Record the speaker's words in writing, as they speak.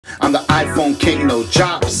I'm the iPhone king, no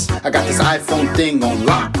jobs. I got this iPhone thing on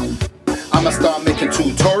lock. I'ma start making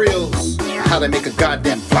tutorials how to make a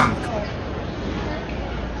goddamn vlog.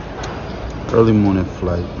 Early morning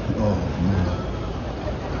flight. Oh man.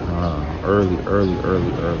 Early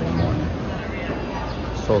morning.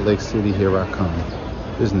 Salt Lake City, here I come.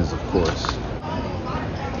 Business, of course.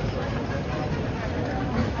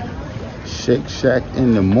 Shake Shack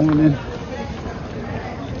in the morning.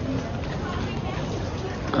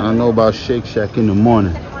 I don't know about Shake Shack in the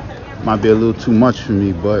morning. Might be a little too much for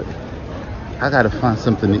me, but I gotta find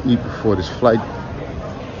something to eat before this flight,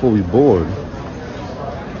 before we board.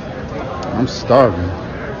 I'm starving.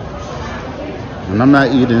 And I'm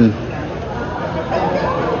not eating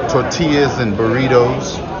tortillas and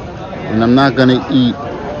burritos. And I'm not gonna eat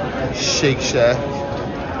Shake Shack.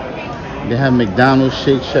 They have McDonald's,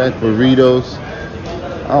 Shake Shack, burritos.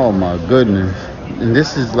 Oh my goodness. And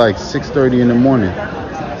this is like 6:30 in the morning.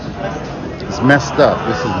 It's messed up.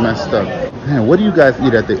 This is messed up. Man, what do you guys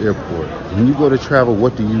eat at the airport? When you go to travel,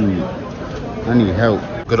 what do you eat? I need help.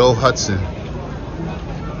 Good old Hudson.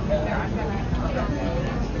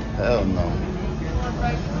 Hell no.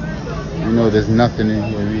 You know there's nothing in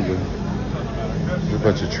here either. There's a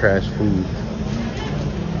bunch of trash food.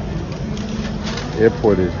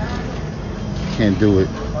 Airport is, can't do it.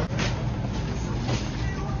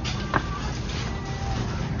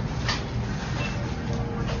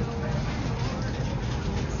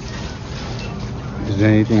 Is there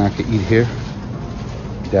anything I could eat here?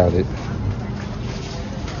 Doubt it.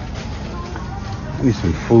 I need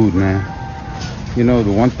some food, man. You know,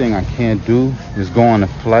 the one thing I can't do is go on a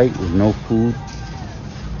flight with no food.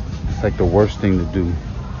 It's like the worst thing to do.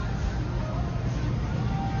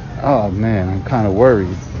 Oh man, I'm kind of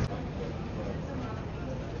worried.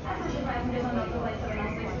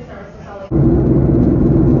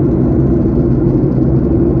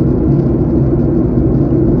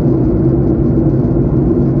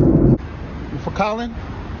 For Colin?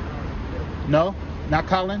 No? Not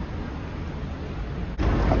Colin?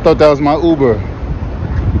 I thought that was my Uber.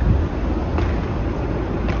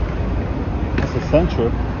 That's a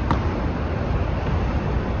Sentra.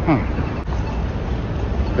 Huh.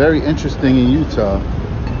 Very interesting in Utah.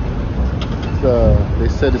 They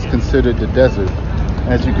said it's considered the desert,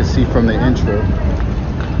 as you can see from the intro.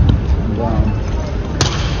 And,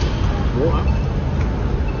 yeah.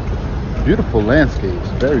 Beautiful landscapes,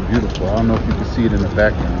 very beautiful. I don't know if you can see it in the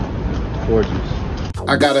background. Gorgeous.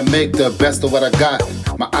 I gotta make the best of what I got.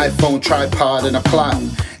 My iPhone tripod and a plot.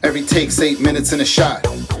 Every take's 8 minutes in a shot.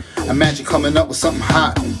 Imagine coming up with something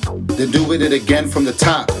hot, then doing it again from the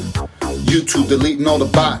top. YouTube deleting all the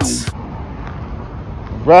bots.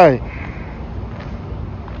 Right.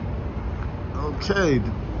 Okay.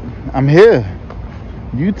 I'm here.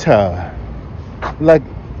 Utah. Like,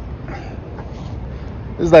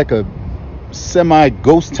 it's like a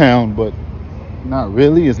semi-ghost town, but not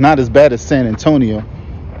really. It's not as bad as San Antonio,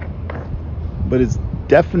 but it's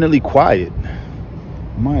definitely quiet.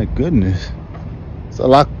 My goodness. It's a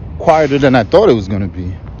lot quieter than I thought it was going to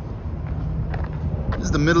be.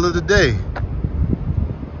 It's the middle of the day.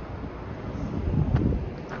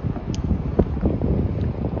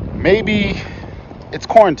 Maybe it's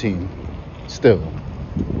quarantine still.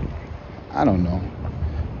 I don't know.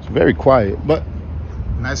 It's very quiet, but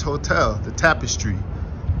nice hotel, the Tapestry.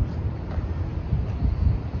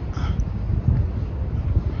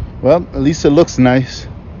 Well, at least it looks nice.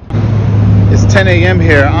 It's 10 a.m.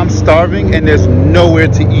 here. I'm starving and there's nowhere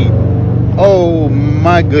to eat. Oh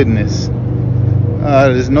my goodness.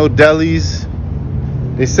 There's no delis.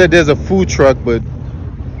 They said there's a food truck, but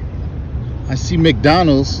I see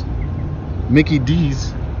McDonald's, Mickey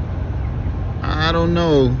D's. I don't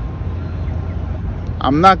know.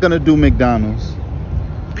 I'm not gonna do McDonald's.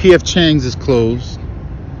 PF Chang's is closed.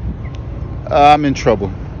 I'm in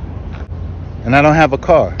trouble. And I don't have a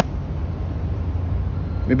car.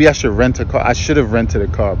 Maybe I should rent a car. I should have rented a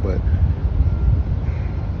car, but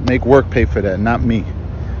make work pay for that, not me.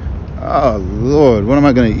 Oh Lord, what am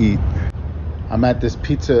I gonna eat? I'm at this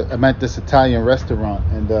Italian restaurant,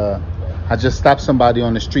 and I just stopped somebody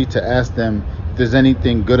on the street to ask them if there's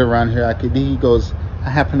anything good around here I could eat. He goes, I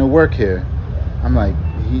happen to work here. I'm like,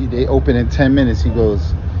 they open in 10 minutes. He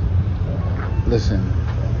goes, listen,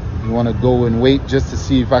 you want to go and wait just to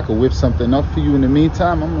see if I could whip something up for you in the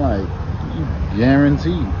meantime? I'm like, you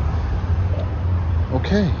guaranteed.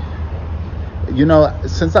 Okay. You know,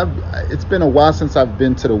 it's been a while since I've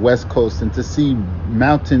been to the West Coast, and to see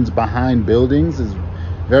mountains behind buildings is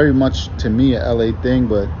very much, to me, a LA thing,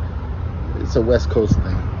 but it's a West Coast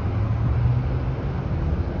thing.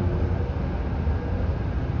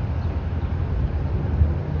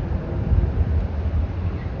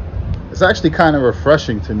 It's actually kind of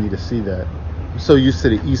refreshing to me to see that. I'm so used to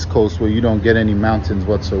the East Coast where you don't get any mountains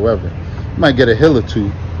whatsoever. You might get a hill or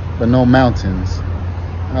two, but no mountains.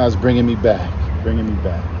 It's bringing me back.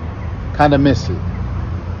 Kind of miss it.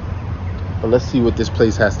 But let's see what this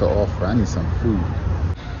place has to offer. I need some food.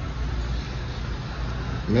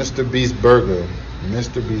 Mr. Beast Burger.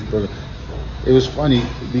 It was funny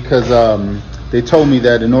because they told me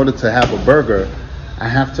that in order to have a burger, I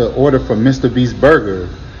have to order from Mr. Beast Burger.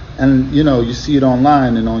 And you know, you see it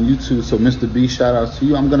online and on YouTube. So Mr. Beast, shout out to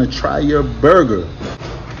you. I'm gonna try your burger.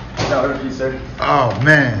 Order for you, sir. Oh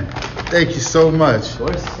man, thank you so much. Of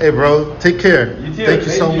course. Hey bro, take care. You too. Thank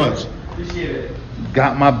you so much. Appreciate it.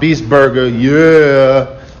 Got my Beast Burger,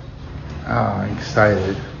 yeah. I'm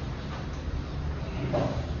excited.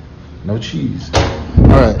 No cheese. All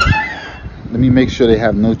right, let me make sure they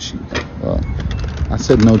have no cheese. I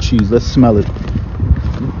said no cheese. Let's smell it.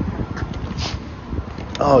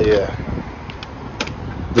 Oh yeah.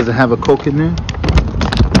 Does it have a Coke in there?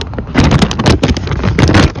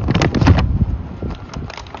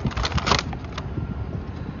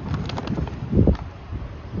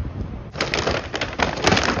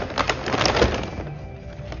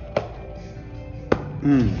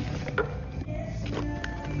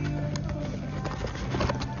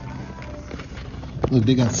 Look,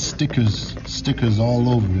 they got stickers all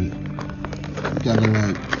over it. You gotta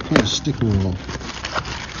like put a sticker on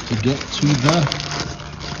to get to the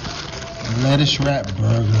lettuce wrap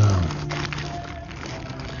burger.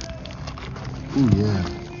 Ooh yeah,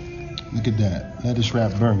 look at that lettuce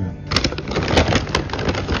wrap burger.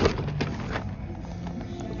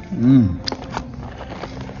 And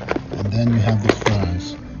then you have the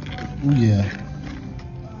fries. Ooh yeah.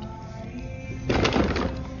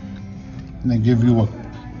 And they give you a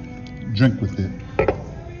drink with it.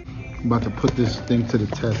 I'm about to put this thing to the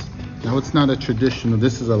test. Now it's not a traditional,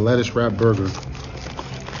 this is a lettuce wrap burger.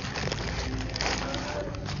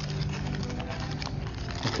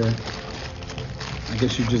 Okay. I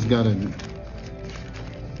guess you just gotta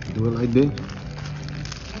do it like this.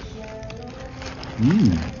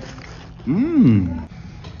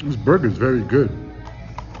 This burger is very good.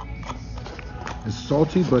 It's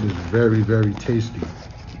salty, but it's very, very tasty.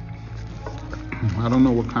 I don't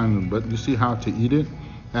know what kind of, but you see how to eat it?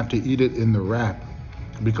 I have to eat it in the wrap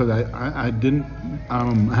because I didn't, I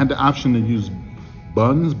had the option to use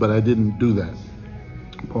buns, but I didn't do that.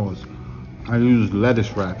 Pause. I used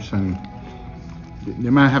lettuce wraps, and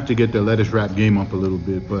they might have to get the lettuce wrap game up a little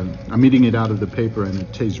bit, but I'm eating it out of the paper and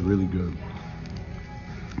it tastes really good.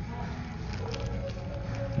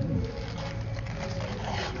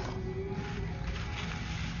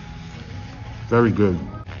 Very good.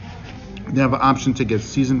 They have an option to get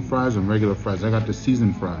seasoned fries and regular fries. I got the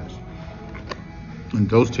seasoned fries. And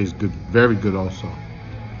those taste good, very good also.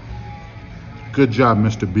 Good job,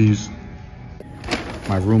 Mr. Beast.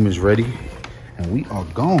 My room is ready and we are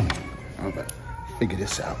going. I'm gonna figure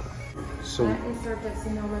this out. So that is served at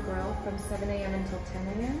Sonoma Grill from 7 a.m. until 10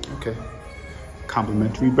 a.m. Okay.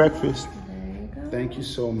 Complimentary breakfast. There you go. Thank you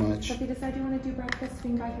so much. So if you decide you want to do breakfast,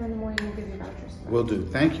 swing by here in the morning, we'll give you vouchers. Will do,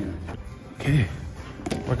 thank you. Okay,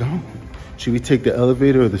 we're going. Should we take the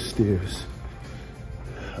elevator or the stairs?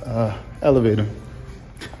 Elevator.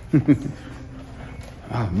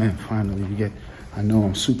 Oh man, finally we get, I know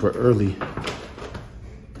I'm super early.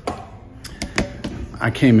 I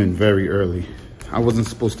came in very early. I wasn't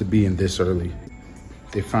supposed to be in this early.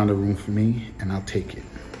 They found a room for me and I'll take it.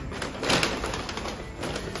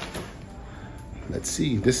 Let's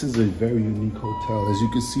see, this is a very unique hotel, as you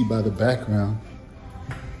can see by the background.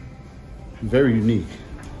 Very unique.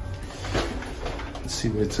 Let's see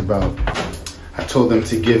what it's about. I told them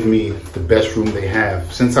to give me the best room they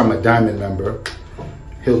have. Since I'm a Diamond member,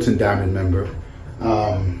 Hilton Diamond member,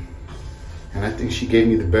 and I think she gave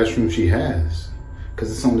me the best room she has because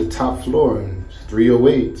it's on the top floor and it's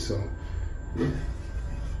 308, so yeah.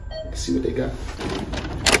 Let's see what they got.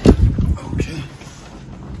 Okay.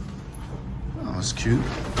 Oh, that's cute.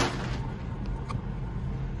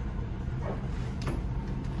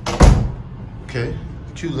 Okay,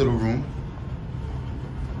 cute little room.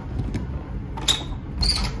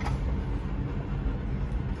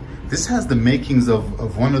 This has the makings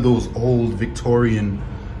of one of those old Victorian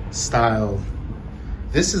style.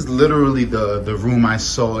 This is literally the room I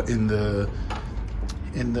saw in the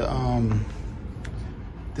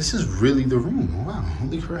this is really the room. Wow,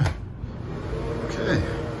 holy crap. Okay.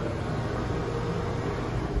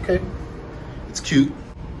 Okay. It's cute.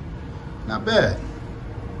 Not bad.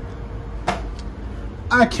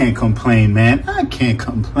 I can't complain, man. I can't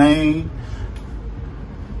complain.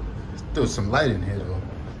 Let's throw some light in here, though.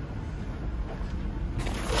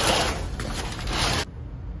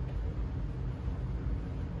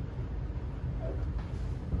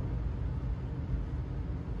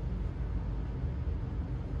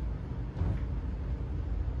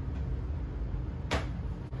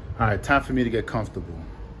 All right, time for me to get comfortable.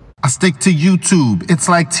 I stick to YouTube, it's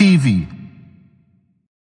like TV.